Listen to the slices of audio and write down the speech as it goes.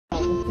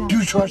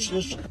you trust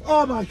this?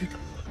 Oh my God.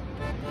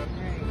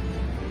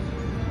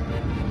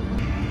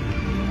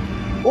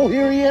 Oh,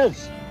 here he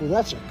is. Well,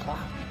 that's a cop.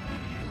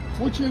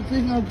 What's that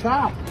thing on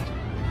top?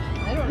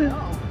 I don't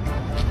know.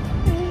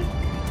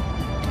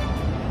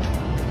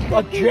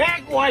 A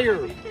Jaguar.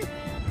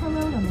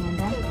 Hello,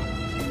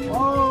 Amanda.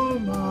 Oh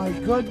my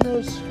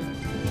goodness.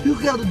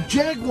 You got a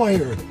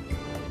Jaguar.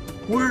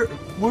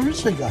 Where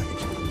is the guy?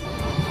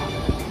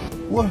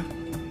 What?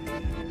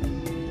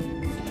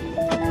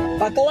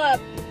 Buckle up.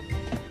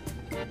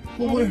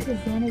 Well, where?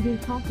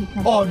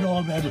 Oh no,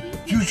 Amanda.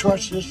 Do you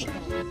trust this?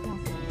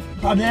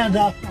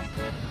 Amanda.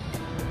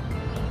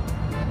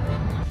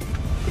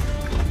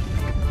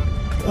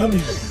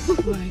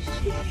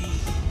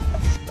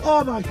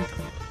 Oh my God.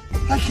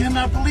 I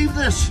cannot believe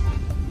this.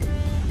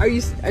 Are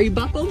you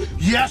buckled?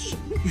 Yes,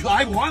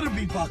 I want to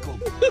be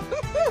buckled.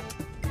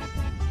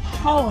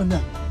 How in the...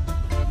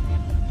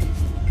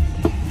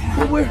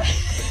 Where?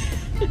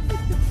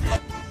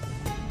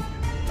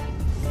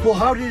 Well,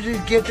 how did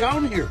it get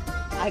down here?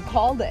 I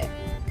called it.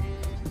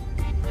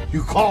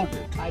 You called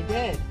it? I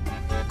did.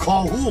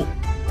 Call who?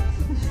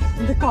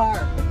 The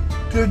car.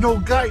 There's no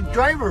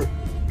driver.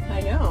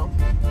 I know.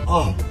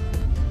 Oh.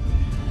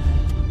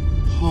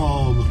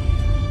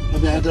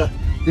 Amanda,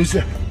 is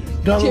it...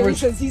 Jerry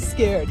says he's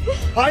scared.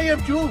 I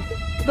am too.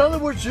 In other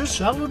words, you're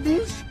selling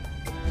these?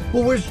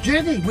 Well, where's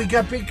Jenny? We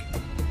got big...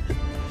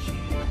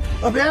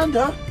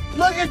 Amanda,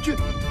 look at you.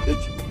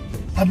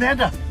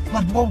 Amanda,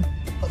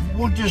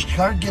 won't this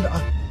car get...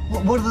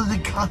 what are the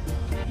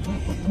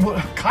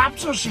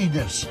cops will see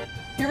this?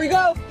 Here we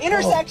go.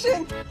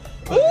 Intersection.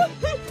 Oh.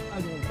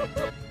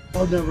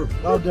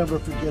 I'll never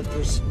forget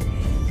this.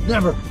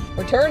 Never.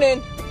 We're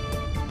turning.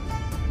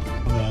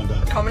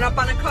 Amanda. Coming up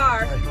on a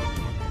car.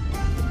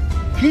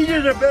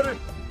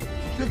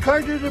 The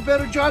car did a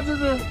better job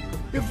than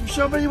if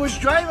somebody was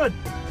driving.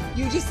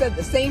 You just said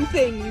the same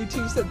thing. You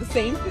two said the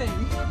same thing.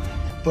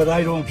 But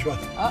I don't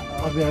trust.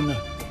 Uh-oh. Amanda.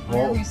 Why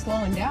are we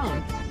slowing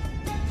down?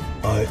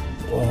 Oh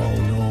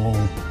no.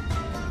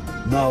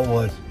 Now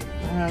what?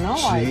 I don't know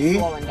why it's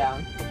slowing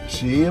down.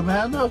 See,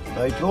 Amanda?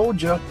 I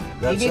told you.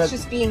 Maybe it's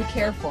just being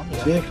careful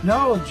here.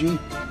 Technology.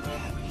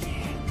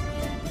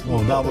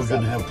 Well, now we're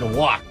going to have to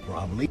walk,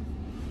 probably.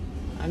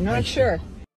 I'm not sure.